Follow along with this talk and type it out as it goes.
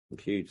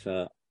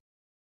computer.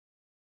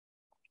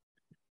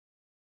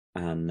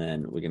 And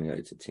then we're going to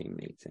go to team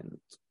meetings,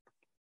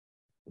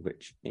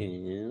 which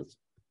is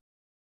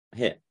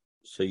here.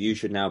 So you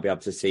should now be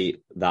able to see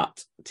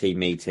that team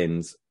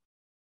meetings.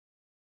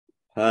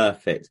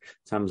 Perfect.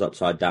 Thumbs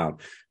upside down.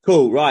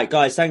 Cool. Right,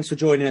 guys, thanks for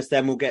joining us.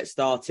 Then we'll get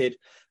started.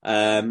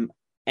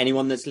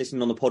 Anyone that's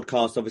listening on the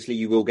podcast, obviously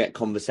you will get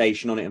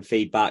conversation on it and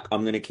feedback.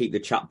 I'm going to keep the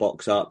chat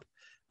box up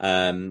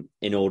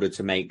in order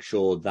to make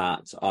sure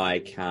that I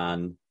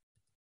can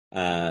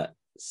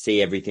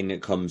see everything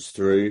that comes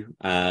through.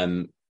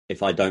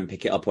 If I don't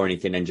pick it up or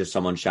anything, then just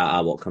someone shout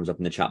out what comes up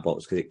in the chat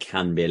box, because it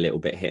can be a little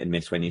bit hit and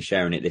miss when you're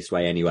sharing it this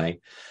way anyway.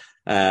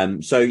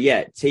 So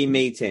yeah, team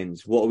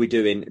meetings. What are we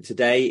doing?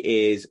 Today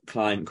is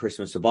client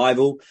Christmas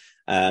survival.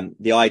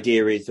 The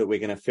idea is that we're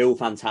going to feel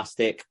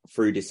fantastic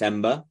through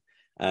December,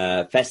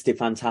 festive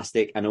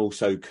fantastic, and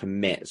also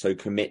commit. So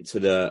commit to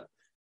the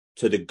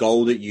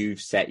goal that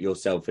you've set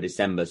yourself for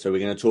December. So we're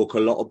going to talk a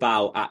lot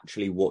about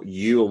actually what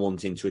you are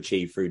wanting to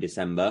achieve through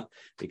December,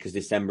 because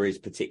December is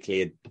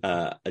particularly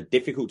a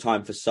difficult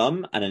time for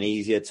some and an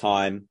easier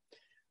time.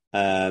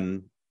 Cat's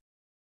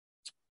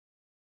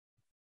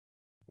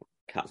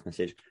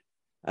message.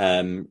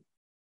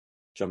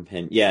 Jump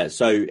in. Yeah.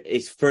 So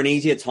it's for an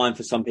easier time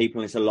for some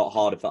people and it's a lot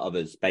harder for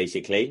others,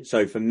 basically.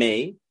 So for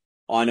me,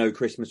 I know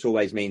Christmas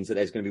always means that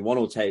there's going to be 1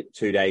 or 2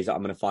 days that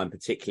I'm going to find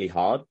particularly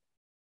hard.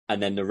 And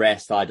then the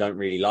rest I don't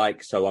really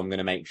like. So I'm going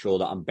to make sure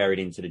that I'm buried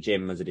into the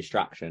gym as a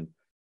distraction.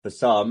 For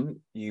some,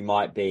 you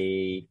might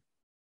be,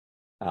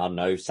 I don't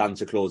know,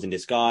 Santa Claus in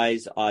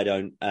disguise. I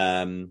don't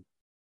know.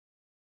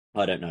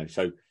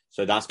 So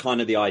that's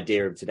kind of the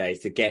idea of today,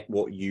 is to get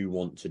what you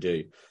want to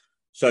do.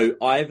 So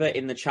either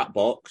in the chat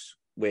box,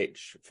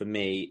 which for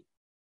me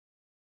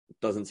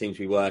doesn't seem to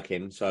be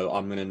working. So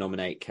I'm going to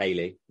nominate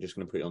Kaylee. I'm just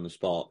going to put it on the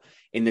spot.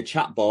 In the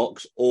chat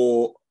box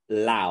or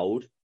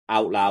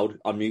out loud,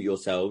 unmute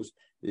yourselves.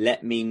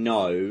 Let me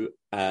know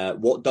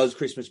what does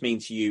Christmas mean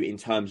to you in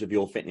terms of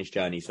your fitness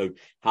journey. So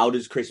how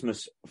does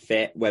Christmas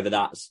fit, whether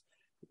that's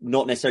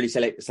not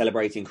necessarily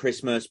celebrating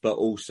Christmas, but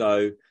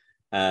also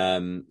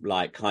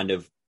like kind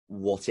of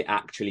what it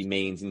actually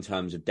means in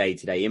terms of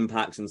day-to-day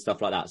impacts and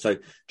stuff like that. So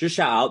just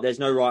shout out. There's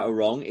no right or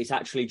wrong. It's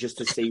actually just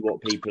to see what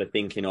people are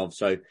thinking of.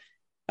 So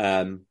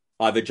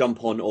either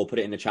jump on or put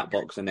it in the chat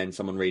box and then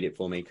someone read it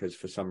for me, because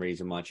for some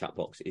reason my chat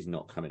box is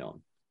not coming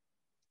on.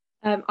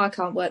 I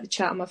can't work the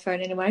chat on my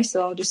phone anyway,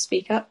 so I'll just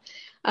speak up.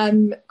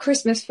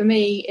 Christmas for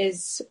me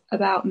is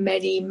about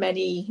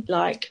many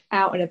like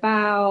out and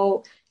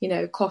about,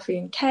 coffee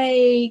and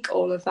cake,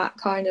 all of that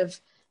kind of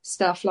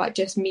stuff, like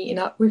just meeting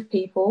up with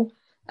people,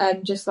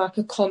 just like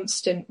a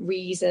constant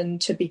reason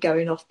to be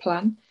going off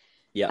plan.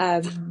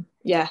 Yeah.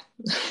 Yeah.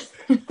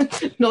 Not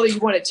that you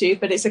want it to,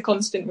 but it's a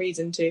constant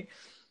reason to.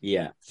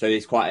 Yeah. So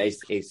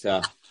it's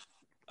a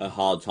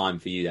hard time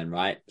for you then,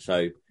 right?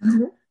 So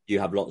you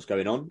have lots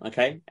going on.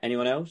 Okay.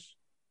 Anyone else?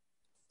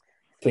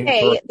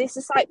 Hey, this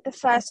is like the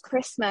first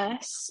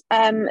Christmas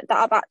that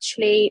I've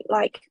actually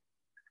I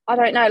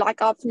don't know,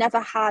 I've never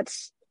had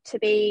to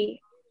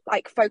be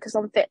focused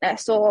on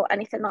fitness or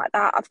anything like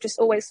that. I've just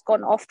always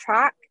gone off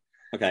track.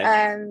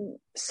 Okay.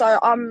 So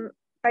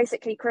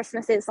basically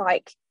Christmas is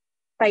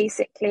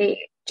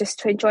basically just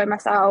to enjoy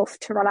myself,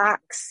 to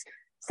relax,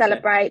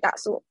 celebrate, that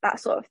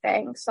sort of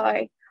thing.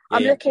 So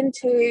I'm looking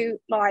to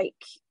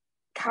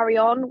carry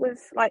on with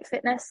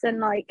fitness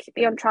and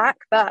be on track,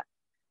 but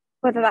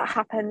whether that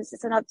happens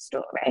is another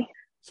story.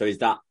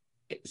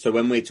 So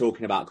when we're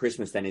talking about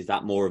Christmas, then is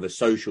that more of a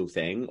social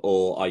thing,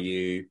 or are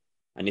you,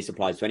 and this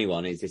applies to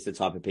anyone, is this the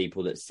type of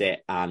people that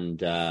sit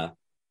and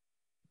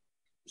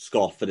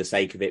scoff for the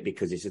sake of it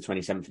because it's the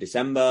 27th of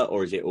December,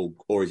 or is it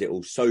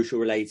all social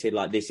related?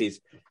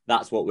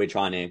 That's what we're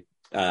trying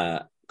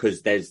to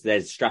because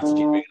there's strategies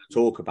we're going to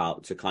talk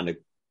about to kind of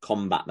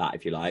combat that,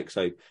 if you like.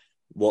 So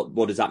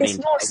what does that mean?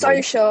 It's more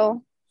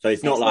social. So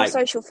it's not more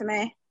social for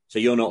me. So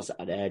you're not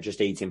just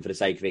eating for the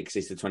sake of it because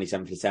it's the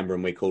 27th of December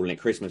and we're calling it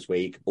Christmas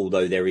week,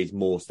 although there is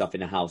more stuff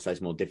in the house, so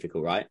it's more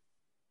difficult, right?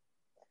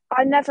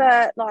 I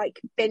never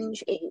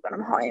binge eat when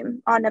I'm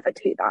home. I never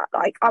do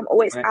that. I'm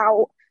always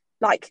out,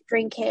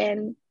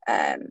 drinking,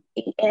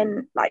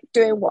 eating,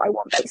 doing what I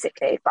want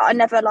basically. But I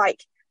never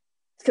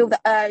feel the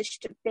urge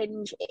to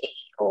binge eat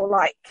or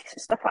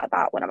stuff like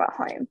that when I'm at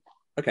home.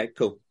 Okay,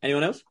 cool.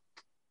 Anyone else?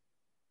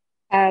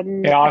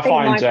 I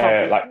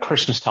find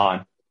Christmas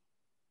time.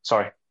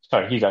 Sorry,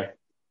 you go.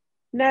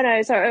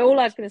 No. So all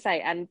I was going to say,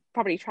 and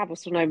probably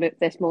Travis will know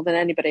this more than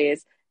anybody,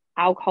 is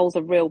alcohol's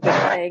a real big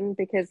thing,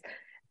 because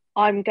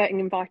I'm getting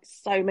invited to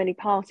so many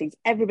parties.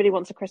 Everybody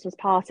wants a Christmas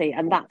party,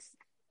 and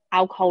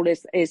alcohol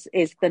is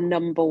the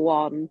number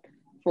one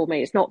for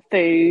me. It's not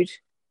food,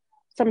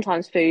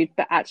 sometimes food,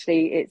 but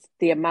actually it's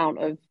the amount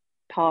of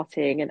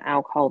partying and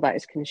alcohol that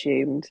is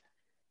consumed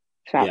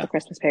throughout the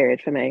Christmas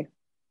period for me.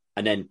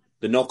 And then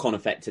the knock-on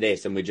effect to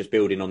this, and we're just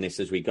building on this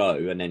as we go,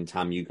 and then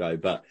Tam, you go,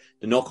 but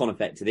the knock-on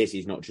effect to this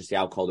is not just the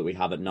alcohol that we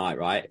have at night,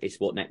 right? It's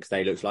what next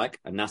day looks like,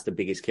 and that's the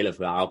biggest killer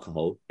for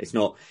alcohol. It's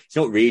not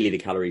really the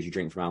calories you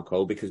drink from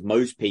alcohol, because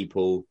most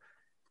people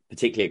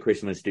particularly at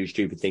Christmas, do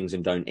stupid things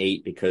and don't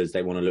eat because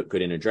they want to look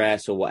good in a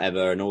dress or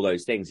whatever, and all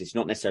those things. It's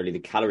not necessarily the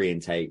calorie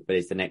intake, but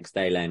it's the next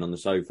day laying on the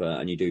sofa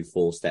and you do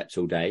 4 steps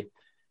all day.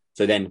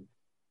 So then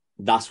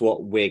that's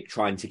what we're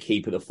trying to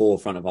keep at the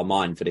forefront of our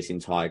mind for this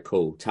entire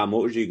call. Tam,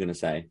 what was you going to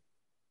say?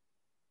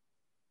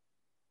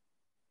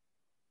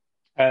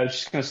 I was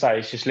just going to say,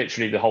 it's just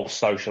literally the whole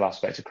social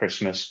aspect of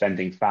Christmas,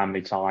 spending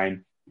family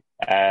time,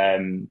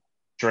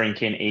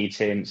 drinking,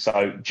 eating.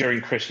 So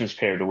during Christmas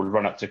period, or we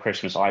run up to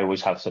Christmas, I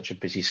always have such a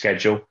busy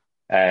schedule.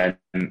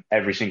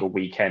 Every single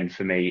weekend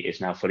for me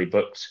is now fully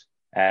booked.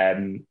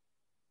 I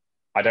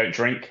don't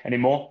drink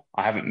anymore.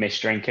 I haven't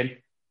missed drinking.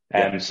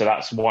 So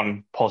that's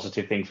one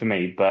positive thing for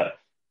me. But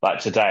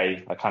like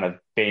today, I kind of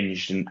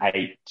binged and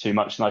ate too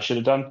much than I should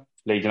have done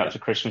leading up to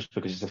Christmas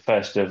because it's the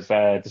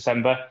 1st of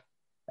December.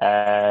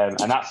 And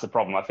that's the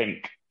problem, I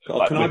think,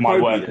 with my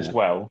work as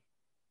well.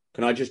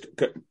 Can I just,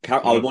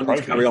 I wanted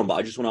to carry on, but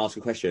I just want to ask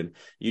a question.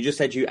 You just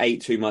said you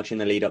ate too much in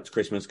the lead up to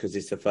Christmas because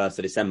it's the 1st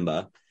of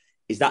December.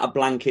 Is that a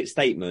blanket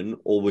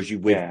statement, or was you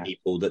with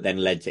people that then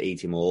led to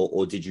eating more,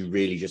 or did you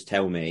really just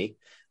tell me?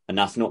 And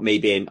that's not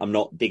me I'm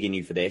not digging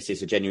you for this,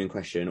 it's a genuine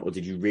question. Or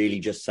did you really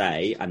just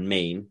say and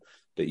mean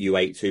that you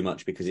ate too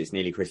much because it's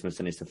nearly Christmas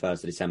and it's the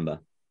 1st of December?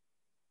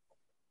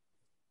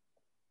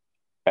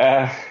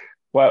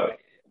 Well,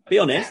 be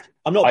honest.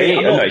 I don't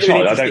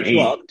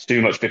eat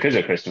too much because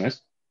of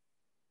Christmas.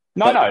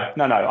 No,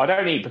 I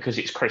don't eat because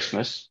it's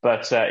Christmas,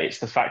 but it's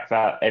the fact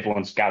that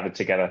everyone's gathered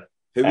together.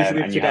 Who was you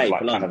with and today? You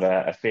have kind of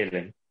a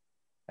feeling.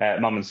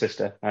 Mum and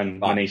sister and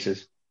my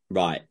nieces.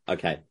 Right.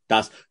 Okay.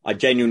 I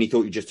genuinely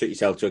thought you just took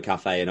yourself to a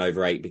cafe and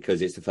overate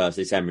because it's the 1st of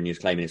December and you're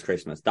claiming it's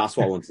Christmas. That's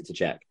what I wanted to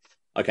check.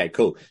 Okay,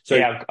 cool. So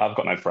yeah, I've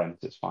got no friends.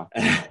 It's fine.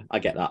 I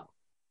get that.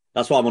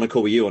 That's why I'm on a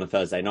call with you on a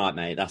Thursday night,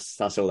 mate.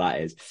 That's all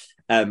that is.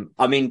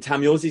 I mean,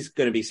 Tam, yours is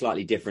going to be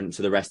slightly different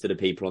to the rest of the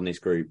people on this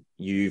group.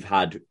 You've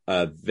had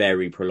a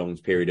very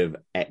prolonged period of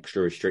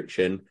extra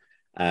restriction,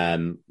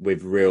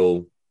 with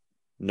real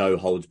no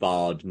holds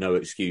barred, no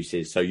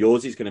excuses. So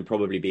yours is going to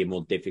probably be a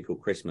more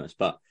difficult Christmas.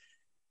 But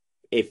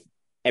if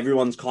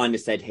everyone's kind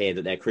of said here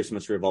that their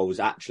Christmas revolves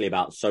actually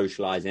about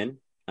socializing,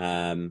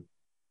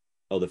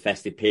 or the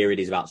festive period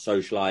is about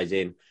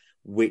socializing,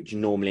 which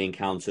normally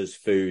encounters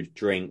food,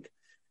 drink.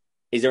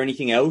 Is there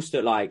anything else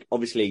that, like,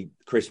 obviously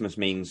Christmas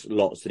means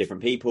lots to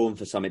different people, and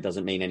for some it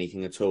doesn't mean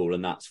anything at all,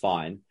 and that's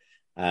fine.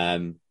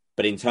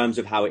 But in terms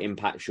of how it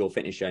impacts your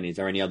fitness journey, is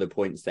there any other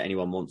points that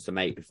anyone wants to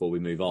make before we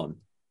move on?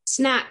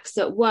 Snacks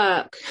at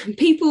work.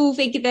 People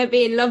think they're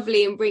being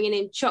lovely and bringing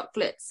in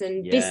chocolates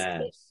and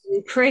biscuits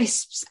and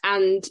crisps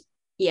and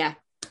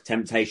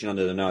temptation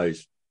under the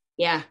nose.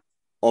 Yeah.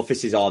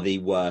 Offices are the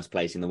worst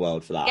place in the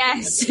world for that.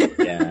 Yes.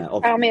 Yeah.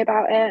 Tell me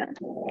about it.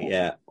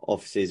 Yeah.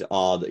 Offices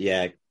are,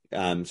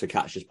 so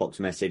Kat just popped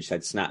a message,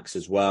 said snacks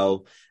as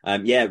well.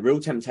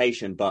 Real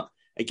temptation. But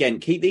again,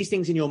 keep these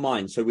things in your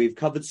mind. So we've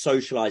covered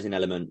socializing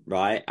element,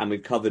 right? And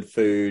we've covered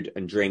food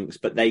and drinks,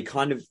 but they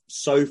kind of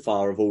so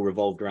far have all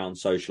revolved around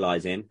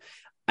socializing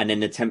and then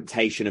the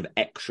temptation of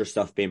extra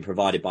stuff being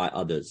provided by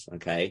others.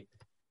 Okay.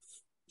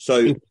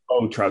 So,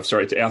 Trav,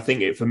 sorry. I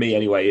think for me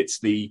anyway, it's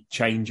the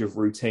change of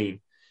routine.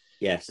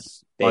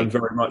 Yes. I'm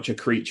very much a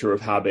creature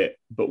of habit,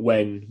 but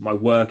when my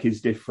work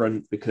is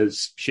different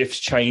because shifts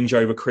change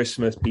over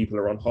Christmas, people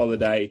are on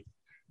holiday,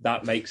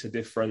 that makes a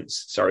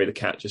difference. Sorry, the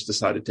cat just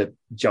decided to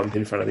jump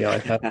in front of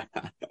the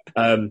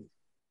iPad.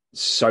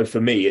 So for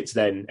me, it's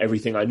then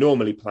everything I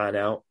normally plan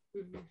out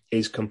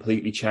is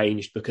completely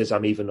changed because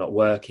I'm even not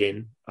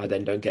working. I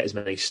then don't get as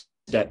many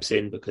steps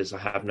in because I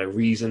have no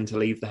reason to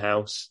leave the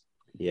house.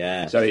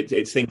 Yeah. So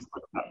it's things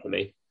like that for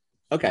me.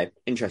 Okay,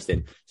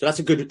 interesting. So that's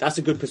a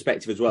good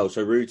perspective as well.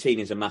 So routine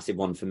is a massive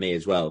one for me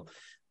as well.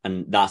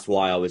 And that's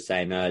why I was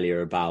saying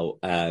earlier about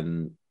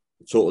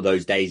sort of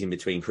those days in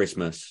between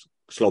Christmas,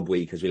 slob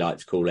week, as we like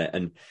to call it.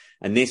 And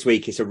this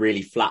week it's a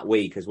really flat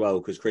week as well,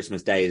 because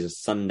Christmas Day is a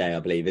Sunday,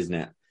 I believe, isn't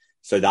it?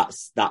 So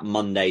that's that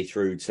Monday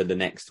through to the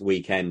next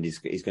weekend is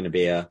going to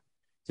be a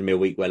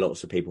week where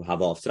lots of people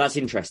have off. So that's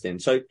interesting.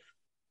 So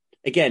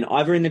again,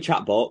 either in the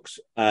chat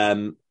box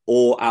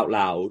or out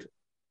loud,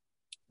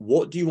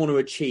 what do you want to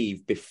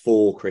achieve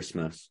before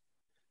Christmas?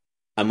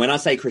 And when I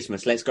say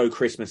Christmas, let's go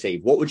Christmas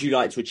Eve. What would you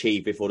like to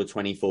achieve before the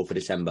 24th of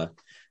December?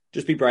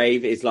 Just be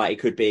brave. It's like, it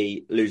could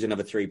be lose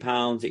another 3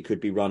 pounds. It could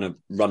be run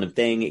a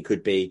thing. It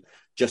could be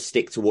just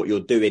stick to what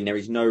you're doing. There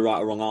is no right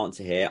or wrong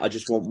answer here. I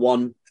just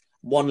want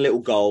one little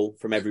goal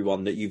from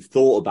everyone that you've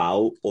thought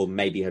about or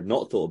maybe have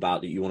not thought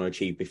about that you want to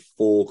achieve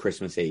before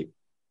Christmas Eve.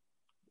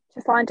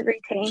 To find a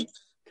routine.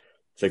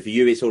 So for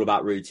you, it's all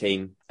about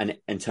routine and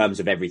in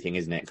terms of everything,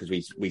 isn't it? Because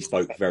we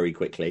spoke very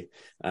quickly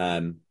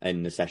in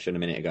the session a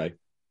minute ago.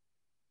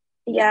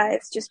 Yeah,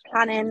 it's just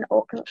planning,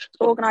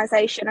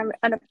 organisation,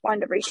 and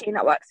find a routine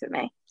that works for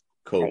me.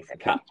 Cool.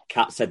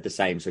 Kat said the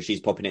same. So she's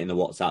popping it in the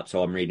WhatsApp.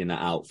 So I'm reading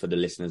that out for the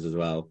listeners as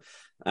well.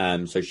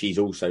 So she's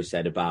also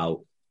said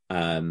about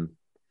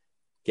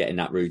getting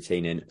that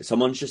routine in.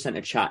 Someone's just sent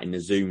a chat in the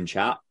Zoom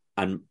chat,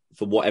 and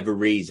for whatever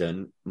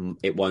reason,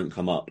 it won't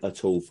come up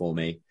at all for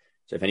me.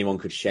 So if anyone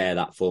could share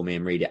that for me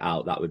and read it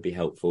out, that would be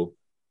helpful.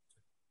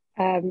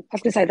 I was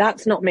going to say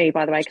that's not me,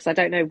 by the way, because I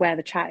don't know where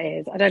the chat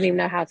is. I don't even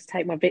know how to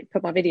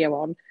put my video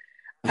on.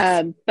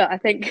 But I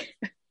think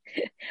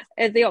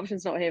the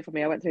option's not here for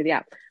me. I went through the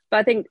app. But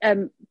I think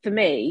for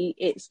me,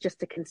 it's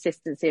just a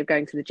consistency of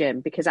going to the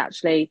gym, because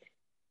actually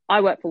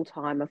I work full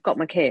time. I've got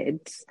my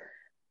kids,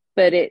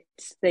 but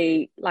it's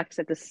like I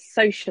said, the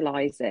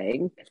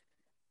socialising.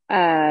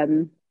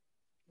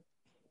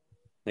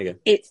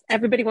 It's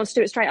everybody wants to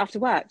do it straight after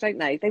work, don't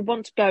they? They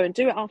want to go and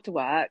do it after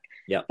work.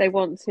 Yeah. They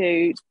want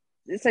to.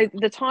 So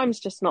the time's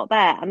just not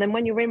there. And then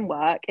when you're in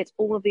work, it's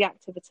all of the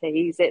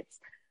activities.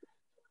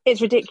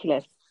 It's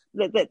ridiculous.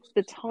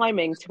 The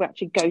timing to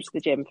actually go to the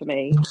gym for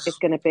me is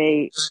going to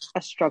be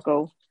a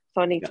struggle.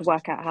 So I need to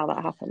work out how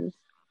that happens.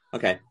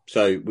 Okay,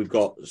 so we've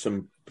got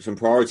some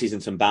priorities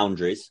and some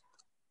boundaries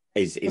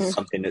is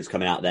something that's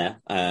coming out there.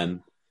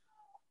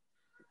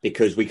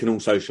 Because we can all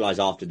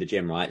socialise after the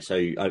gym, right? So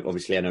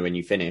obviously I know when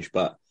you finish,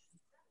 but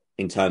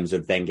in terms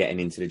of then getting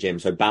into the gym.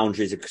 So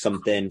boundaries are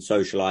something,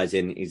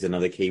 socialising is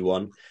another key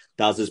one.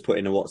 Daz has put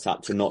in a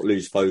WhatsApp to not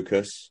lose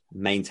focus,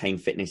 maintain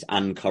fitness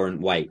and current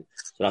weight.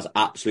 So that's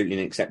absolutely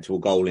an acceptable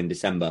goal in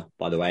December,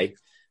 by the way.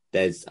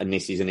 And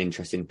this is an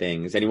interesting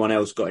thing. Has anyone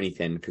else got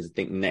anything? Because I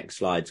think the next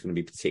slide is going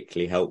to be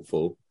particularly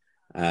helpful.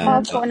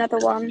 I've got another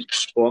one.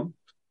 Go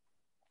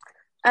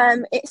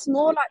on. It's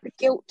more like the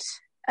guilt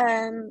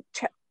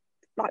trip,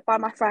 like by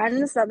my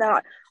friends, that they're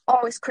like,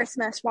 oh, it's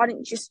Christmas, why didn't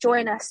you just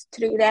join us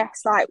to do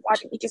this? Like, why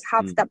didn't you just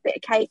have that bit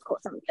of cake or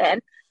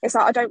something? It's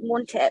like, I don't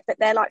want it, but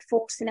they're like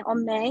forcing it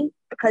on me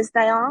because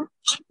they are,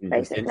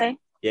 basically.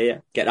 Yeah.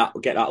 Get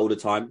that all the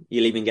time.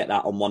 You'll even get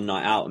that on one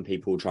night out and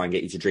people will try and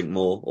get you to drink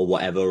more or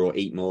whatever, or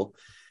eat more.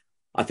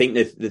 I think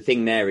the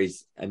thing there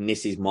is, and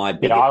this is my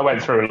biggest... Yeah, I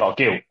went through a lot of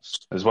guilt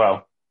as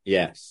well.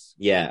 Yes,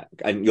 yeah.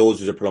 And yours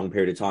was a prolonged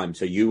period of time.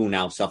 So you will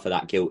now suffer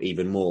that guilt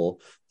even more.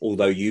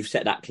 Although you've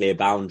set that clear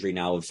boundary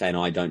now of saying,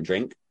 I don't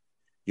drink.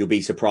 You'll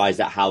be surprised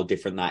at how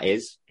different that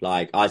is.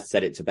 Like I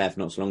said it to Beth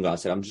not so long ago. I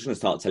said, I'm just going to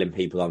start telling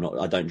people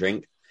I don't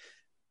drink,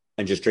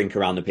 and just drink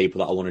around the people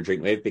that I want to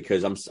drink with,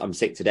 because I'm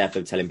sick to death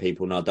of telling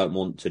people, no, I don't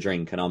want to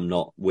drink, and I'm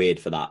not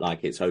weird for that. Like,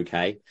 it's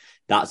okay.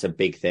 That's a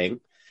big thing.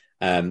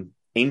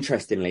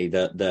 Interestingly,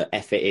 the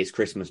F it is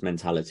Christmas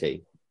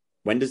mentality.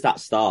 When does that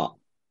start?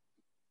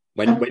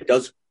 When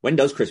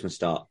does Christmas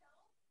start?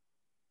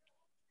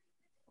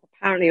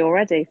 Apparently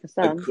already for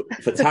some.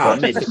 For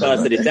Tam, it's the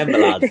 1st of December,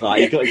 lads.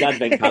 Like, he's got his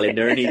advent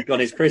calendar and he's got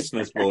his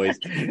Christmas, boys.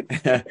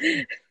 No,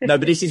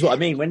 but this is what I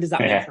mean. When does that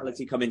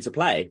mentality come into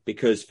play?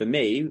 Because for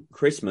me,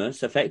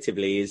 Christmas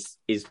effectively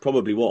is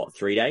probably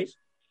 3 days.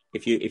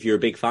 If you're a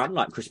big fan,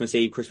 like Christmas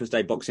Eve, Christmas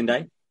Day, Boxing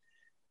Day.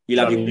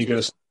 You're going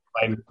to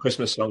play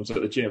Christmas songs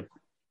at the gym.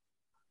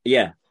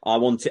 Yeah,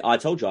 I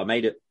told you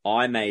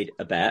I made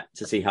a bet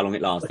to see how long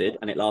it lasted,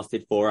 and it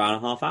lasted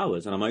 4.5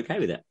 hours, and I'm okay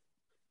with it.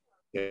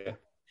 Yeah.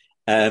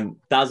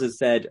 Daz has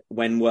said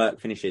when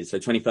work finishes, so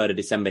 23rd of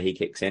December he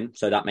kicks in,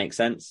 so that makes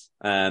sense.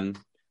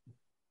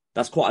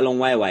 That's quite a long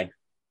way away.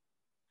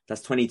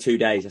 That's 22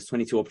 days, that's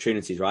 22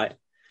 opportunities, right?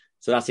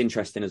 So that's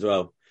interesting as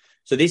well.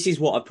 So this is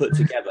what I put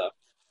together.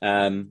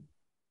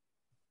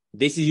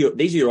 These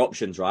are your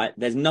options, right?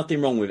 There's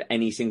nothing wrong with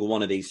any single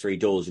one of these 3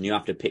 doors, and you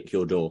have to pick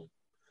your door.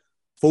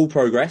 Full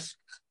progress,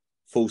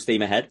 full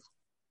steam ahead.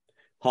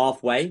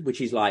 Halfway,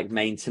 which is like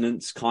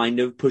maintenance, kind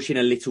of pushing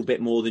a little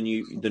bit more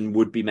than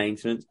would be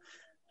maintenance.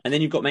 And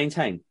then you've got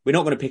maintain. We're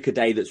not going to pick a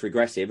day that's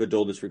regressive, a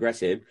door that's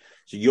regressive.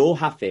 So you're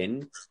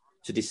having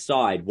to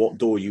decide what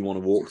door you want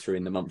to walk through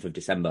in the month of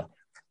December.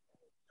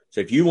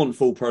 So if you want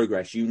full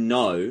progress, you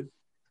know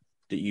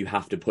that you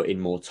have to put in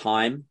more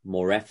time,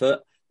 more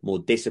effort, more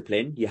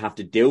discipline. You have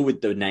to deal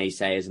with the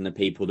naysayers and the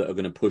people that are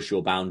going to push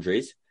your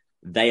boundaries.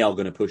 They are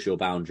going to push your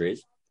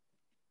boundaries.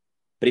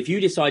 But if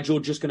you decide you're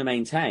just going to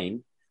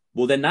maintain,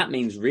 well, then that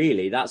means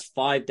really that's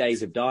 5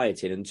 days of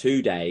dieting and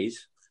 2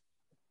 days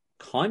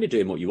kind of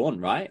doing what you want,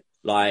 right?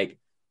 Like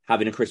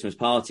having a Christmas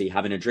party,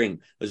 having a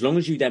drink. As long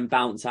as you then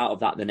bounce out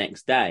of that the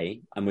next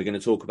day, and we're going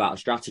to talk about a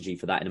strategy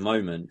for that in a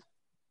moment,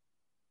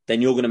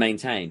 then you're going to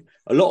maintain.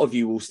 A lot of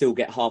you will still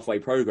get halfway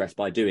progress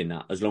by doing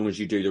that, as long as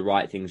you do the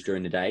right things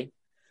during the day.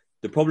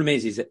 The problem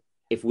is that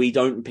if we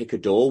don't pick a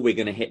door, we're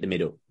going to hit the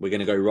middle. We're going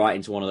to go right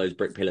into one of those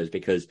brick pillars,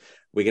 because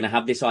we're going to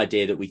have this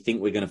idea that we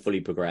think we're going to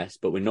fully progress,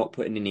 but we're not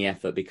putting in the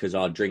effort because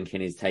our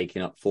drinking is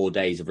taking up 4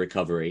 days of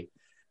recovery.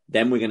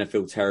 Then we're going to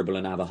feel terrible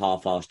and have a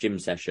half-assed gym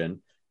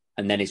session,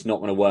 and then it's not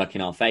going to work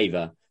in our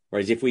favour.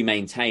 Whereas if we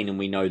maintain and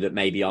we know that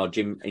maybe our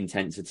gym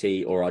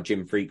intensity or our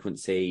gym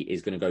frequency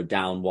is going to go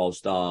down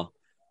whilst our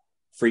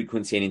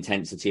frequency and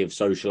intensity of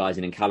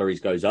socialising and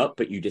calories goes up,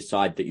 but you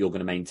decide that you're going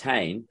to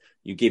maintain,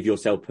 you give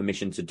yourself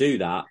permission to do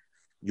that,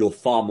 you're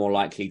far more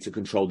likely to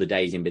control the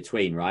days in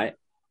between, right?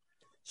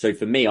 So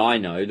for me, I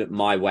know that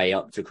my way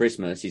up to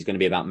Christmas is going to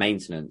be about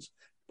maintenance.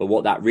 But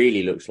what that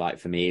really looks like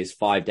for me is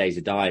 5 days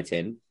of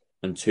dieting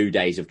and 2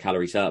 days of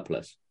calorie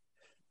surplus.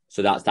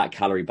 So that's that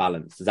calorie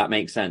balance. Does that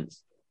make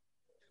sense?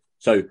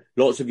 So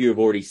lots of you have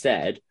already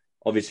said,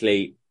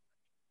 obviously,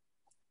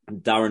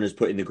 Darren has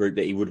put in the group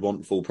that he would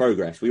want full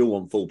progress. We all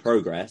want full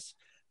progress.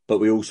 but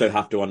we also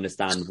have to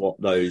understand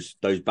what those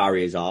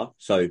barriers are.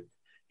 So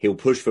he'll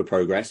push for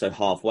progress, so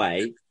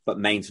halfway, but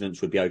maintenance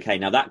would be okay.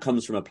 Now that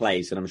comes from a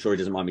place, and I'm sure he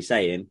doesn't mind me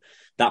saying,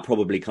 that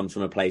probably comes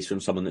from a place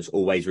from someone that's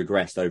always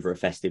regressed over a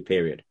festive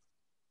period.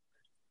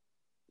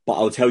 But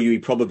I'll tell you, he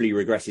probably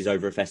regresses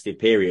over a festive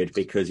period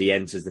because he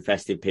enters the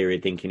festive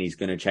period thinking he's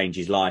going to change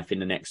his life in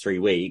the next 3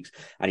 weeks,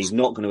 and he's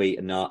not going to eat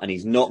a nut, and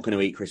he's not going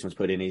to eat Christmas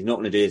pudding, he's not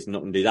going to do this,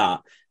 not going to do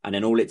that. And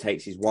then all it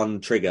takes is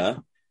one trigger,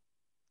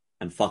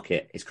 and fuck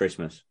it, it's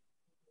Christmas.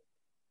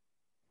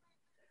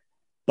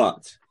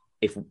 But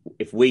if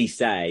we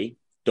say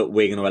that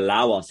we're going to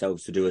allow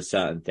ourselves to do a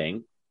certain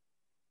thing,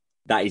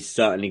 that is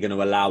certainly going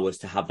to allow us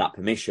to have that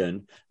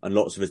permission. And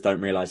lots of us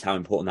don't realize how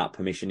important that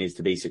permission is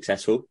to be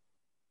successful.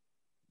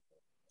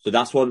 So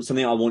that's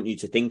something I want you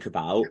to think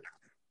about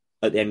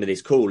at the end of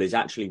this call is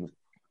actually,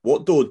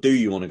 what door do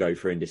you want to go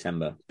through in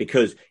December?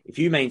 Because if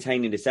you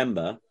maintain in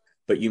December,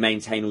 but you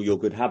maintain all your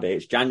good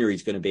habits, January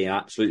is going to be an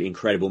absolutely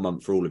incredible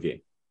month for all of you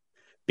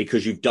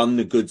because you've done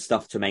the good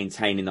stuff to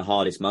maintain in the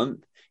hardest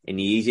month. In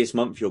the easiest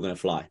month, you're going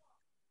to fly.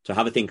 So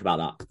have a think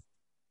about that.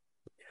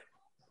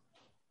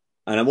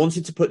 And I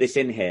wanted to put this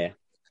in here,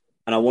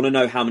 and I want to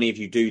know how many of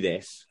you do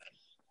this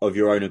of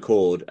your own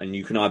accord, and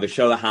you can either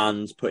show of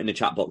hands, put in the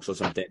chat box or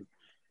something.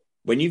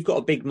 When you've got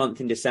a big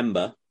month in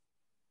December,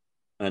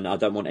 and I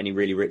don't want any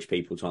really rich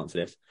people to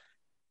answer this,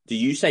 do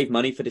you save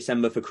money for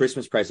December for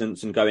Christmas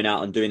presents and going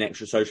out and doing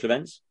extra social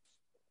events?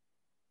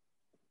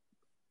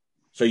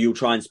 So you'll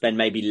try and spend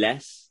maybe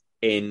less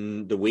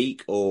in the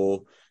week,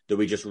 or do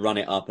we just run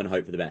it up and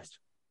hope for the best?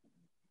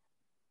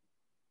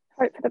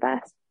 Hope for the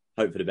best.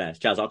 Hope for the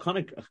best. Jazz, I kind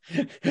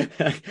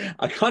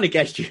of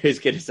guessed you was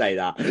going to say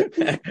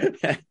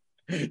that.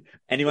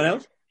 Anyone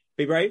else?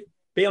 Be brave.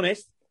 Be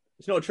honest.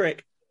 It's not a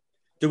trick.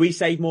 Do we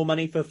save more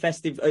money for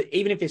festive?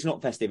 Even if it's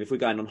not festive, if we're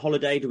going on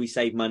holiday, do we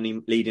save money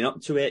leading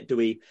up to it? Do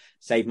we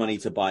save money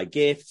to buy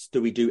gifts?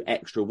 Do we do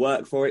extra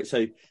work for it?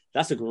 So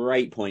that's a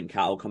great point,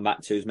 Kat. I'll come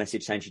back to his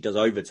message saying she does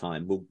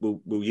overtime.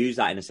 We'll use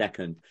that in a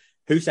second.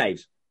 Who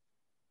saves?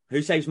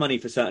 Who saves money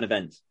for certain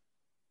events?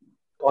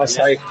 I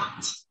say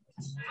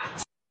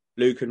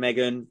Luke and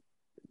Megan.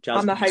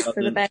 I'm a hope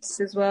for the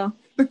best as well.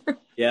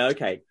 Yeah,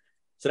 okay.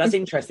 So that's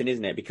interesting,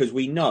 isn't it? Because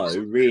we know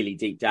really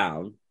deep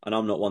down, and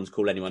I'm not one to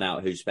call anyone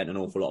out who's spent an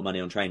awful lot of money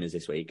on trainers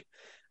this week.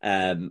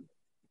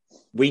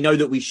 We know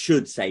that we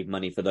should save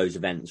money for those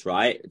events,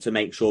 right? To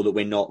make sure that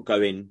we're not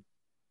going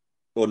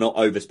or not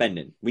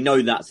overspending. We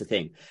know that's the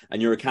thing.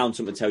 And your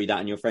accountant would tell you that,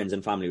 and your friends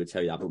and family would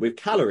tell you that. But with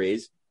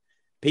calories,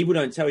 people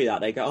don't tell you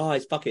that. They go, oh,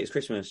 fuck it, it's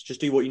Christmas.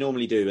 Just do what you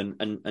normally do,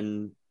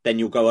 and then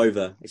you'll go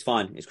over. It's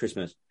fine, it's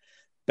Christmas.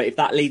 But if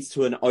that leads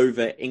to an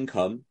over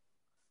income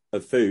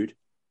of food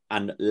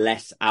and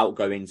less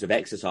outgoings of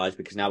exercise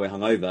because now we're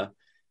hungover,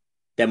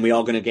 then we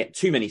are going to get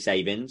too many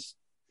savings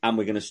and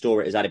we're going to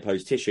store it as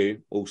adipose tissue,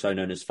 also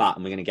known as fat,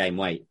 and we're going to gain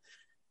weight.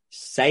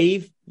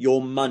 Save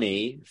your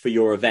money for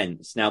your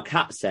events. Now,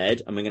 Kat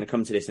said, and we're going to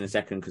come to this in a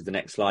second because the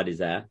next slide is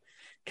there.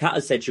 Kat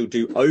has said she'll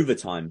do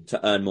overtime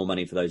to earn more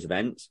money for those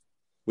events,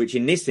 which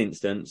in this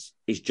instance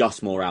is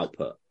just more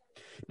output.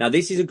 Now,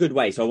 this is a good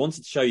way. So I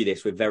wanted to show you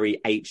this with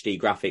very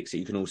HD graphics that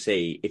you can all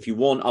see. If you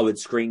want, I would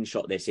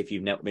screenshot this if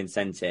you've never been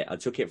sent it. I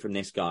took it from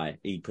this guy.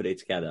 He put it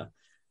together.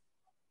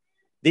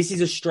 This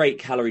is a straight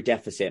calorie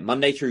deficit.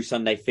 Monday through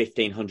Sunday,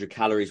 1,500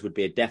 calories would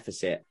be a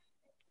deficit.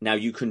 Now,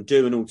 you can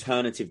do an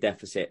alternative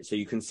deficit. So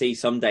you can see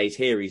some days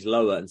here he's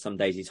lower and some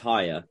days he's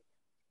higher.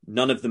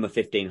 None of them are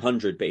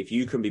 1,500. But if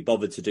you can be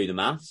bothered to do the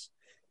maths,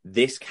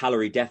 this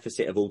calorie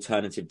deficit of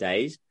alternative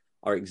days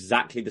are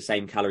exactly the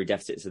same calorie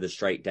deficits of the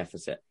straight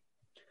deficit.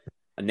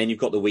 And then you've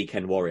got the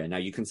weekend warrior. Now,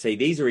 you can see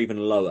these are even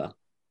lower,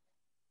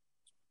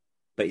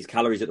 but his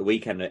calories at the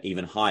weekend are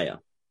even higher.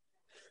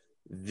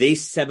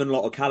 This 7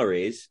 lot of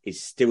calories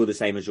is still the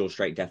same as your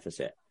straight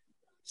deficit.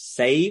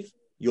 Save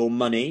your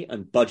money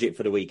and budget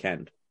for the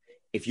weekend.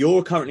 If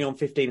you're currently on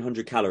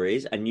 1,500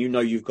 calories and you know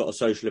you've got a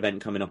social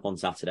event coming up on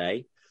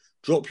Saturday,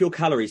 drop your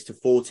calories to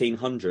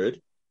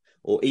 1,400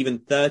 or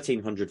even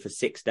 1,300 for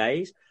 6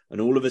 days. And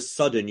all of a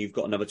sudden, you've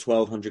got another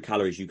 1,200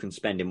 calories you can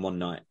spend in one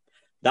night.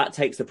 That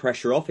takes the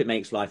pressure off. It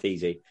makes life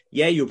easy.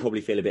 Yeah, you'll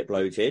probably feel a bit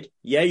bloated.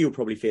 Yeah, you'll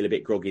probably feel a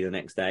bit groggy the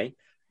next day.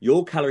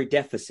 Your calorie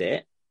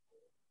deficit,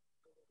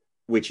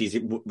 which is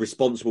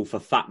responsible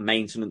for fat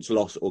maintenance,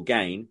 loss or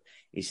gain,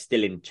 is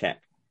still in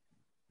check.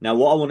 Now,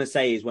 what I want to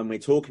say is when we're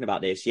talking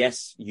about this,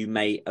 yes, you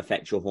may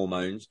affect your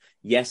hormones.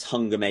 Yes,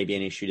 hunger may be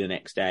an issue the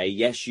next day.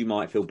 Yes, you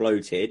might feel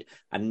bloated,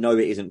 and no,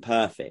 it isn't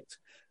perfect.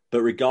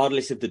 But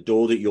regardless of the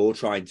door that you're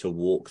trying to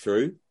walk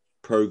through,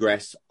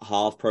 progress,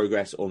 half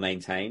progress or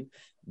maintain,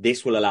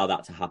 this will allow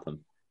that to happen.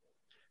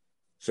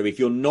 So if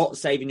you're not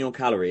saving your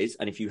calories,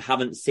 and if you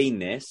haven't seen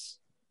this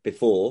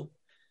before,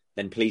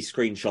 then please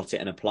screenshot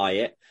it and apply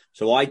it.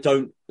 So I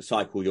don't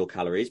cycle your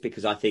calories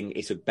because I think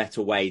it's a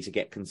better way to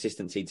get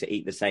consistency to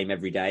eat the same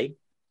every day,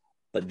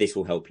 but this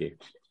will help you.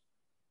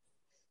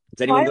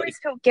 I always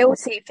feel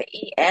guilty for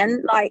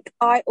eating. Like,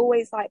 I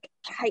always like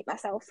hate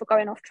myself for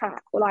going off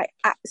track, or like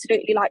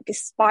absolutely like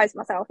despise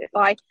myself if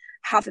I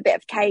have a bit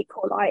of cake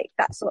or like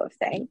that sort of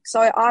thing. So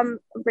I'm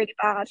really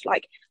bad.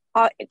 Like,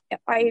 I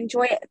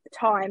enjoy it at the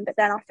time, but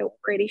then I feel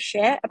really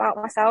shit about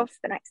myself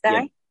the next day.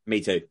 Yeah,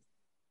 me too.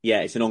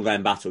 Yeah, it's an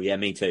ongoing battle. Yeah,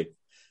 me too.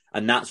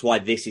 And that's why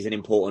this is an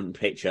important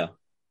picture.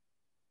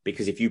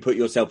 Because if you put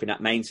yourself in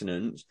that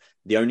maintenance,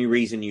 the only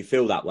reason you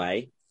feel that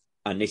way,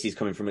 and this is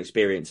coming from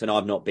experience, and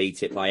I've not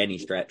beat it by any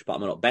stretch, but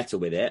I'm a lot better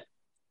with it,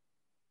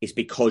 is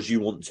because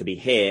you want to be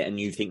here and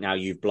you think now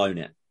you've blown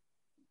it.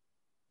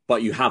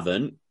 But you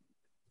haven't,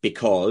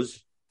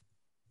 because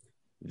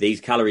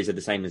these calories are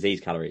the same as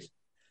these calories.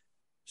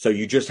 So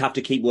you just have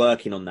to keep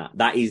working on that.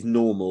 That is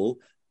normal.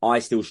 I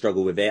still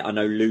struggle with it. I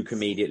know Luke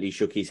immediately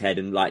shook his head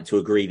and like to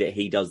agree that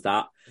he does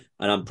that.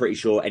 And I'm pretty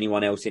sure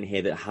anyone else in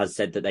here that has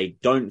said that they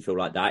don't feel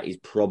like that is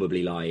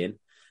probably lying.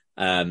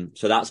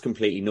 So that's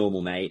completely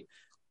normal, mate.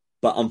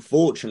 But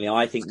unfortunately,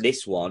 I think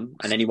this one,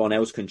 and anyone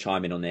else can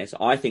chime in on this,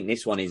 I think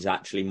this one is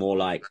actually more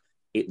like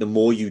the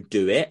more you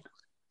do it,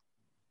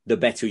 the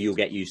better you'll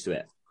get used to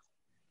it.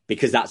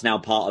 Because that's now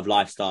part of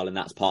lifestyle and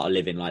that's part of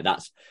living. Like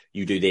that's,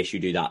 you do this, you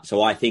do that.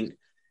 So I think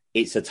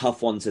it's a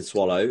tough one to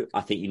swallow.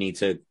 I think you need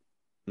to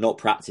not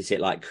practice it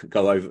like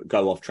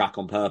go off track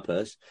on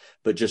purpose,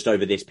 but just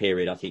over this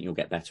period, I think you'll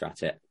get better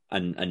at it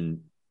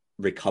and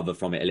recover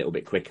from it a little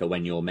bit quicker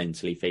when you're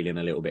mentally feeling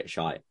a little bit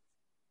shy.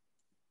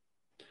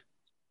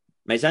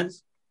 Make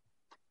sense?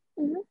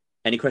 Mm-hmm.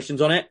 Any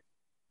questions on it?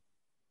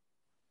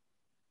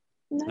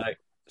 No.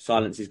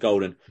 Silence is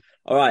golden.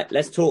 All right,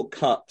 let's talk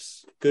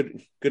cups.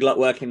 Good luck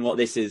working what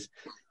this is.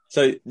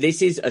 So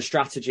this is a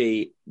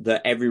strategy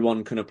that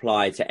everyone can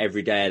apply to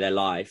every day of their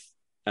life.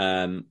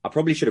 I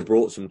probably should have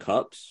brought some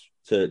cups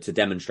to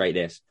demonstrate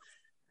this,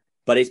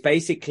 but it's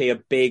basically a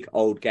big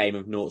old game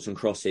of noughts and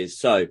crosses.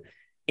 So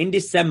in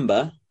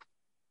December,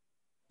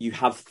 you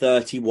have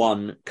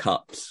 31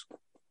 cups.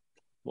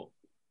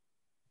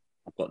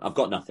 I've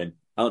got nothing.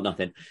 I got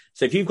nothing.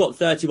 So if you've got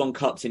 31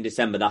 cups in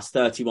December, that's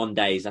 31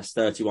 days. That's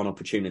 31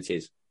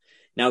 opportunities.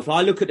 Now, if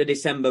I look at the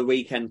December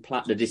weekend,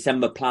 the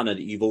December planner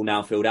that you've all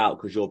now filled out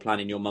because you're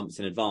planning your months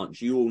in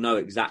advance, you all know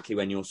exactly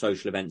when your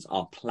social events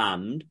are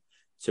planned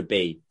to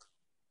be.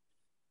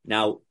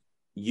 Now,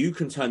 you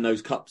can turn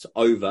those cups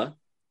over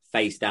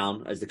face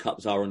down as the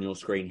cups are on your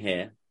screen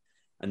here,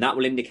 and that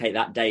will indicate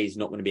that day is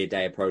not going to be a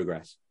day of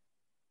progress.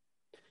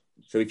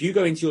 So if you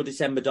go into your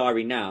December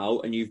diary now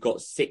and you've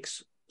got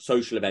 6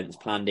 social events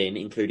planned in,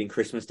 including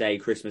Christmas Day,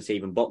 Christmas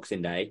Eve and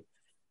Boxing Day,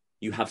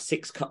 you have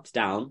 6 cups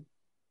down,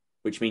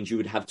 which means you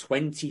would have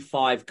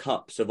 25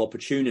 cups of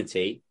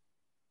opportunity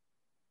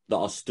that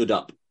are stood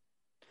up.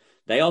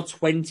 They are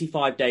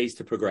 25 days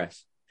to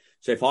progress.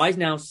 So if I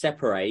now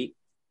separate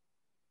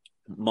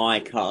my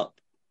cup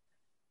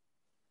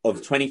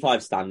of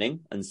 25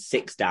 standing and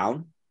 6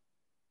 down,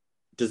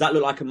 does that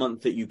look like a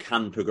month that you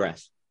can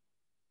progress?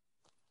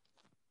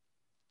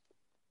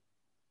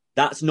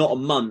 That's not a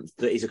month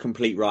that is a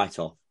complete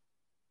write-off,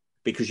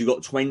 because you've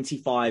got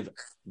 25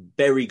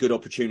 very good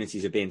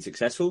opportunities of being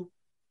successful,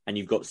 and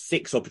you've got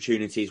 6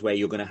 opportunities where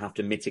you're going to have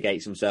to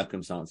mitigate some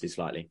circumstances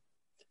slightly.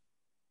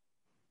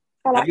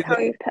 I like how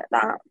you put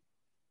that.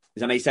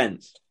 Does that make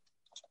sense?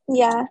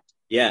 Yeah.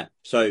 Yeah.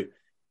 So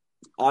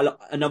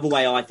another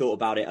way I thought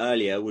about it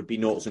earlier would be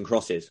noughts and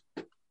crosses.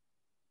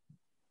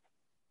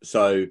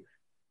 So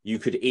you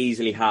could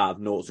easily have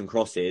noughts and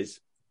crosses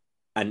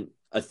and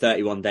a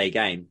 31-day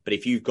game. But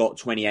if you've got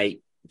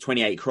 28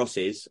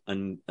 crosses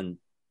and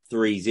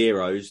 3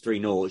 zeros, 3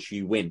 noughts,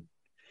 you win.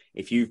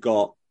 If you've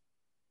got,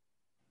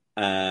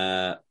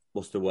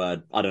 what's the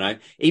word? I don't know.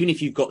 Even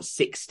if you've got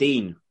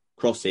 16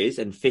 crosses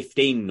and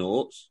 15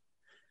 noughts,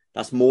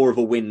 that's more of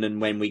a win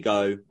than when we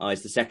go,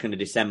 it's the 2nd of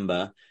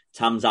December,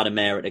 Tam's had a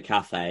mare at the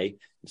cafe,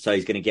 so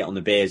he's going to get on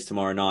the beers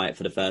tomorrow night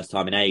for the first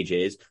time in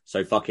ages.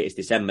 So fuck it, it's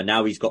December.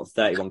 Now he's got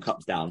 31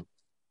 cups down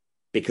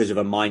because of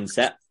a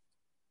mindset.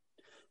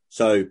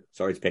 So,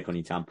 sorry to pick on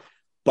you, Tam.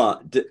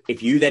 But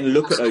if you then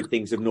look at those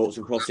things of noughts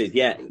and crosses,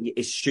 yeah,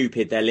 it's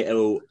stupid. They're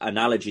little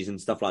analogies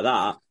and stuff like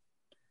that.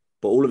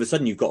 But all of a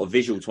sudden, you've got a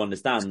visual to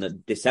understand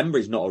that December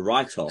is not a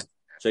write-off.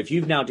 So if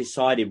you've now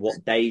decided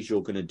what days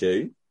you're going to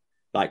do,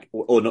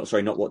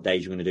 not what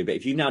days you're going to do, but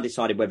if you've now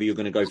decided whether you're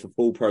going to go for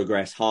full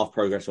progress, half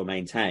progress, or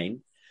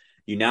maintain,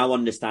 you now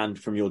understand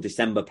from your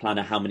December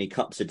planner how many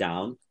cups are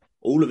down.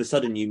 All of a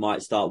sudden, you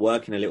might start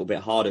working a little bit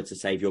harder to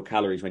save your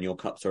calories when your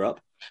cups are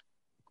up.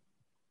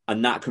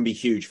 And that can be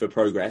huge for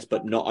progress,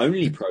 but not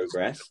only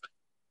progress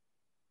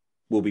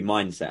will be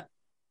mindset.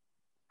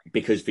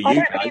 Because for you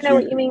guys, I don't really know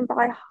what you mean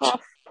by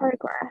half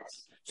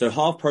progress. So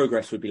half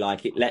progress would be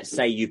like, let's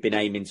say you've been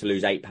aiming to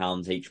lose 8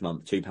 pounds each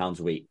month, 2 pounds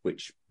a week,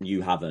 which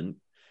you haven't.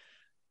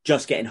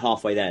 Just getting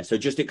halfway there. So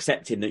just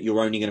accepting that you're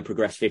only going to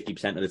progress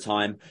 50% of the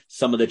time.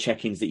 Some of the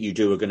check-ins that you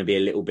do are going to be a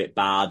little bit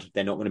bad.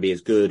 They're not going to be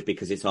as good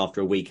because it's after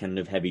a weekend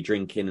of heavy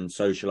drinking and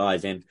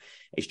socializing.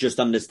 It's just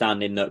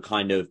understanding that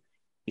kind of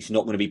it's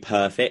not going to be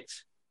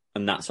perfect,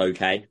 and that's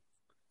okay.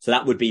 So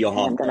that would be your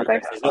half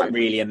progress. There's not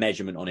really a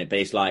measurement on it, but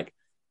it's like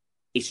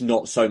it's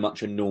not so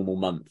much a normal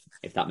month,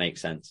 if that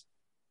makes sense.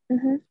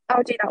 Mm-hmm.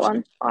 I'll do that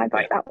one. I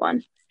wrote that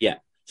one. Yeah.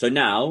 So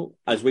now,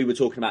 as we were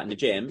talking about in the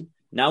gym,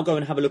 now go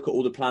and have a look at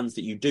all the plans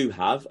that you do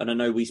have. And I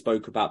know we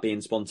spoke about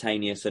being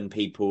spontaneous and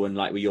people and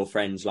like with your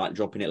friends, like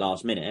dropping it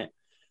last minute.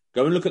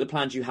 Go and look at the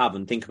plans you have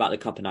and think about the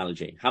cup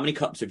analogy. How many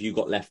cups have you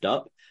got left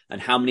up? And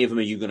how many of them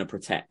are you going to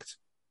protect?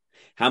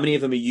 How many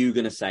of them are you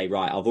going to say,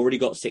 right, I've already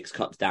got 6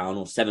 cups down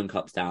or 7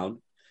 cups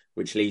down,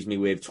 which leaves me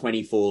with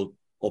 24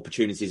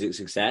 opportunities of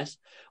success.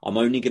 I'm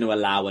only going to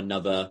allow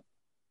another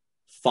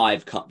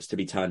 5 cups to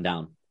be turned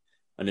down.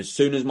 And as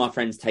soon as my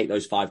friends take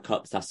those 5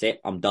 cups, that's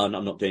it. I'm done.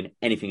 I'm not doing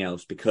anything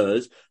else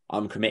because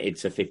I'm committed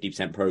to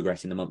 50%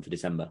 progress in the month of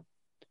December.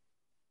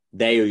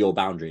 They are your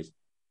boundaries.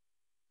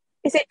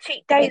 Is it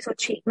cheat days or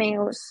cheat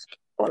meals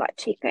or like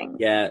cheat things?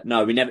 Yeah,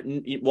 no, we never.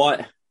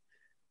 Why?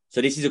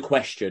 So this is a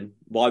question.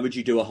 Why would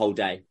you do a whole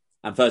day?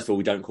 And first of all,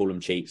 we don't call them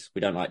cheats.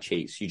 We don't like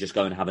cheats. You just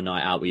go and have a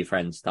night out with your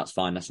friends. That's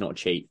fine. That's not a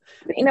cheat.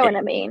 But you know what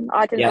I mean?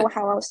 I didn't know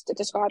how else to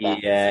describe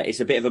it. Yeah, it's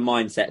a bit of a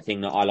mindset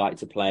thing that I like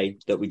to play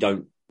that we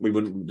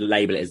wouldn't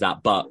label it as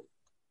that. But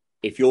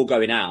if you're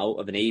going out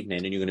of an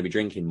evening and you're going to be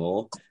drinking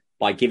more,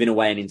 by giving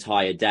away an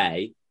entire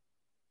day,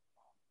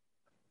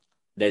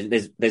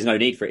 there's no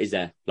need for it, is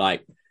there?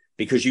 Like,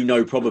 because you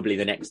know probably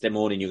the next day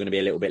morning you're going to be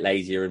a little bit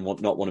lazier and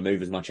not want to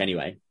move as much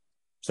anyway.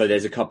 So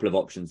there's a couple of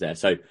options there.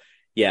 So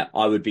yeah,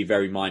 I would be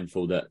very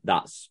mindful that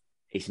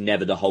it's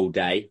never the whole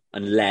day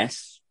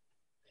unless,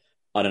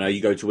 I don't know,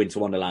 you go to Winter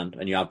Wonderland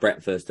and you have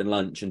breakfast and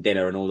lunch and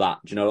dinner and all that.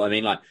 Do you know what I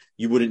mean? Like,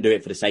 you wouldn't do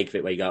it for the sake of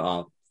it where you go,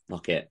 oh,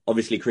 fuck it.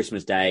 Obviously,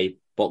 Christmas Day,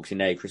 Boxing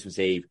Day, Christmas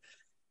Eve,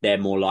 they're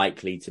more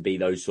likely to be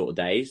those sort of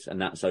days,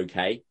 and that's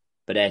okay.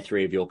 But they're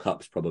 3 of your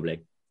cups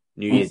probably.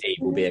 New Year's Eve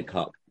will be a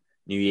cup.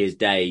 New Year's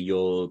Day,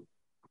 you're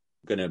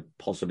going to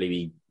possibly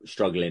be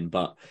struggling,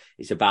 but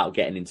it's about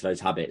getting into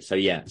those habits. So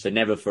yeah, so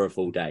never for a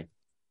full day.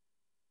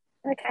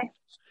 Okay.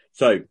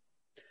 So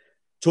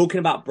talking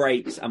about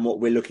breaks and what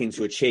we're looking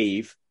to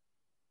achieve,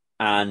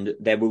 and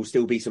there will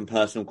still be some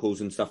personal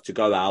calls and stuff to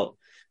go out.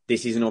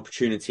 This is an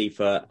opportunity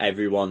for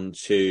everyone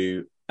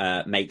to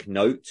make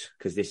note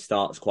because this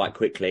starts quite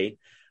quickly.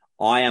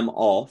 I am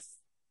off.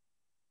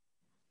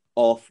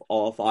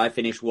 I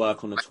finish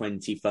work on the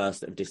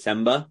 21st of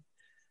December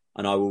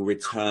and I will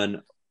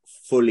return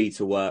fully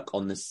to work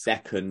on the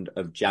 2nd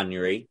of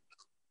January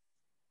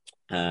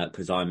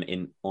because I'm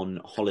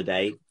on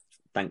holiday,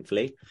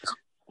 thankfully.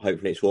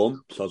 Hopefully it's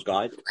warm, so's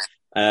guide.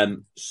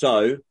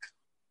 So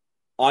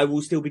I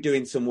will still be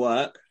doing some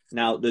work.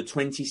 Now, the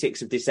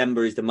 26th of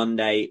December is the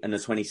Monday and the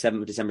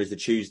 27th of December is the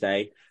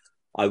Tuesday.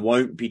 I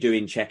won't be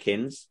doing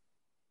check-ins.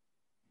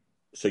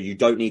 So you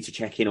don't need to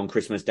check in on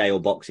Christmas Day or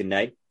Boxing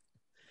Day.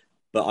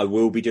 But I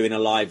will be doing a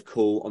live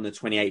call on the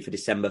 28th of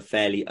December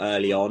fairly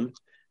early on.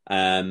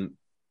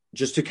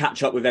 Just to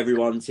catch up with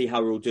everyone, see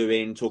how we're all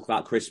doing, talk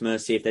about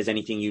Christmas, see if there's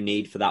anything you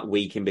need for that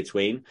week in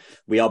between.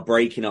 We are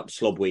breaking up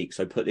Slob Week,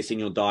 so put this in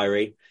your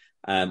diary.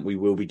 We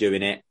will be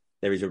doing it.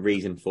 There is a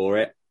reason for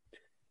it.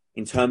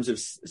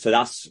 So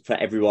that's for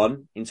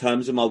everyone. In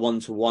terms of my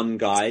one-to-one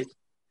guide,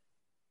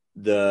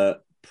 the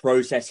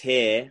process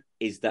here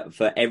is that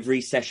for every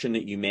session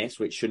that you miss,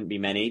 which shouldn't be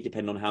many,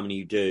 depending on how many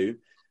you do,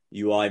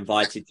 you are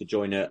invited to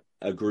join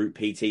a group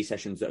PT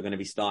sessions that are going to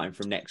be starting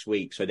from next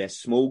week. So they're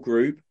small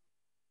group,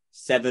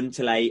 7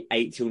 till 8,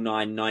 8 till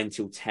 9, 9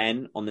 till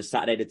 10 on the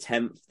Saturday the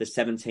 10th, the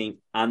 17th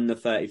and the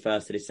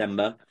 31st of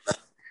December.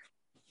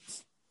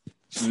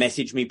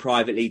 Message me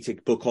privately to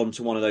book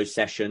onto one of those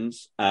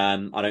sessions.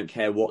 I don't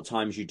care what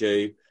times you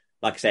do.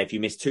 Like I say, if you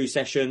miss 2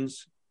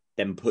 sessions,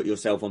 then put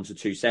yourself onto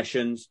 2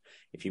 sessions.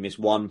 If you miss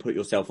 1, put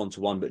yourself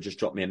onto 1, but just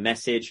drop me a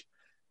message.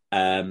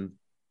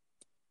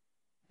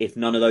 If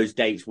none of those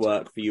dates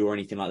work for you or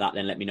anything like that,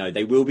 then let me know.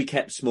 They will be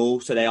kept small,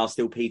 so they are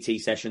still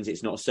PT sessions.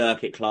 It's not a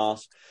circuit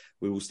class.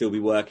 We will still be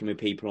working with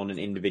people on an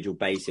individual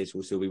basis.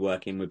 We'll still be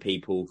working with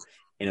people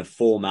in a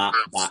format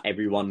that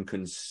everyone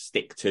can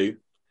stick to.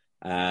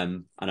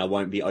 And I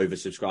won't be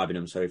oversubscribing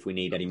them. So if we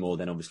need any more,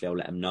 then obviously I'll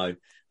let them know.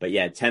 But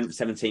yeah, 10th,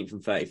 17th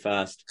and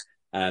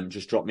 31st,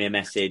 just drop me a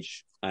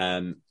message.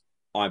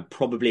 I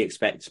probably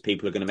expect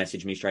people are going to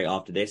message me straight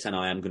after this, and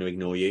I am going to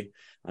ignore you,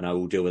 and I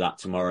will deal with that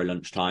tomorrow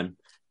lunchtime.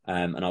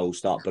 And I will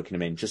start booking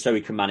them in just so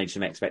we can manage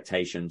some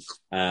expectations.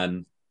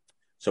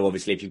 So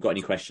obviously if you've got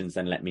any questions,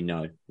 then let me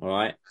know. All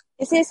right.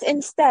 Is this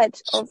instead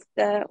of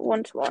the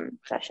one-to-one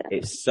session?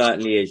 It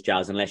certainly is,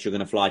 Jazz, unless you're going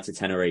to fly to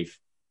Tenerife.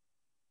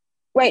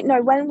 Wait,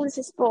 no, when was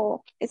this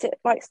for? Is it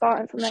like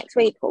starting from next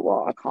week or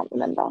what? I can't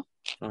remember.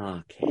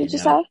 Okay, what did you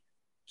say?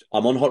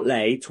 I'm on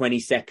holiday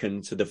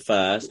 22nd to the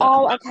 1st.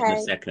 Oh,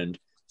 okay. The 2nd.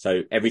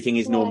 So everything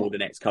is normal the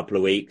next couple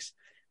of weeks.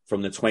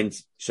 From the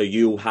 20th, so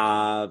you'll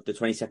have the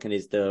 22nd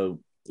is the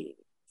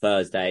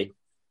Thursday.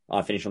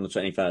 I finish on the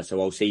 21st,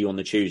 so I'll see you on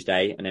the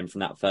Tuesday, and then from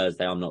that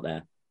Thursday, I'm not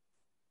there.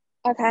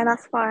 Okay,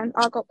 that's fine.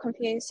 I got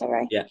confused,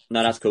 sorry. Yeah,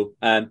 no, that's cool.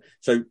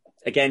 So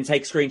again,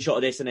 take a screenshot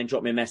of this and then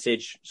drop me a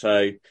message.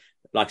 So,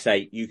 like I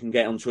say, you can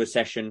get onto a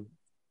session.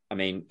 I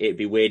mean, it'd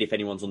be weird if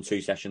anyone's on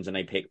 2 sessions and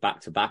they pick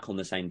back to back on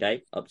the same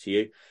day. Up to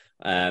you.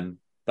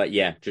 But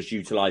yeah, just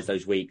utilize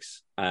those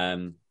weeks.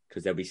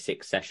 because there'll be 9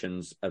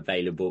 sessions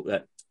available.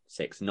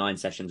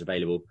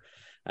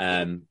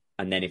 And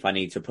then if I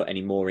need to put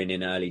any more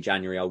in early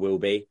January, I will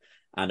be.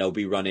 And I'll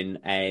be running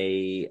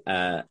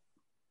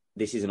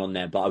this isn't on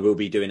there, but I will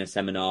be doing a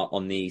seminar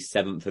on the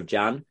 7th of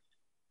Jan.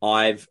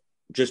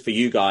 Just for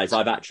you guys,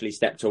 I've actually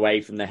stepped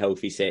away from the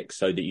Healthy Six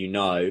so that you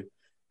know,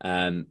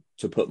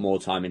 to put more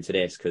time into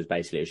this, because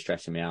basically it was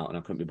stressing me out and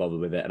I couldn't be bothered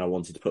with it, and I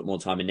wanted to put more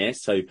time in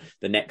this. So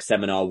the next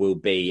seminar will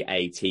be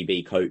a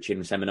TB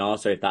coaching seminar.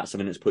 So if that's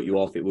something that's put you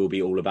off, it will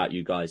be all about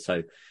you guys.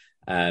 So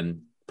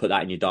put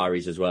that in your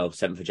diaries as well,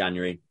 7th of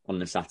January on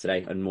the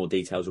Saturday, and more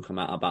details will come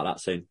out about that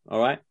soon. All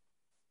right?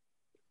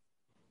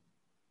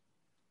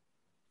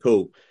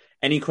 Cool.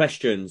 Any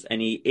questions,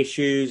 any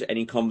issues,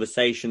 any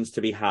conversations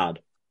to be had?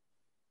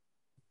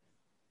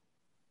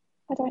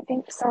 I don't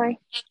think so.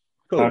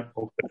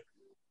 Cool.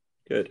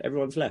 Good.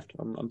 Everyone's left.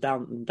 I'm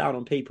down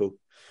on people.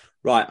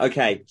 Right.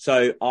 Okay.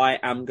 So I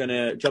am going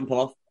to jump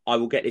off. I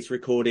will get this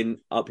recording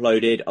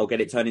uploaded. I'll get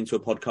it turned into a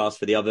podcast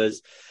for the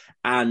others.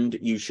 And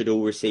you should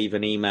all receive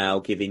an email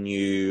giving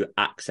you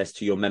access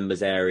to your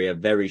members area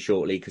very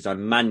shortly, because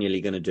I'm manually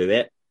going to do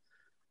it.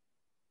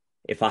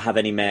 If I have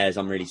any mares,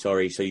 I'm really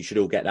sorry. So you should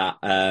all get that.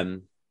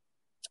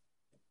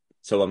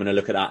 So I'm going to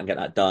look at that and get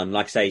that done.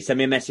 Like I say, send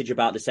me a message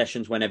about the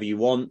sessions whenever you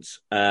want.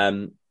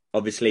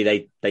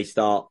 Obviously, they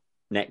start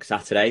next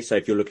Saturday. So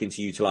if you're looking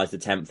to utilise the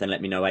 10th, then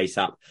let me know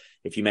ASAP.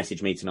 If you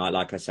message me tonight,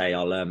 like I say,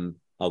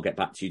 I'll get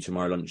back to you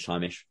tomorrow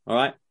lunchtime-ish. All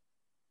right?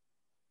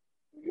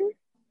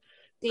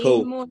 Mm-hmm.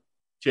 Cool.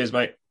 Cheers,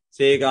 mate.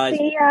 See you guys.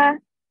 See ya.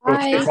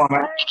 Bye.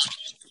 Bye.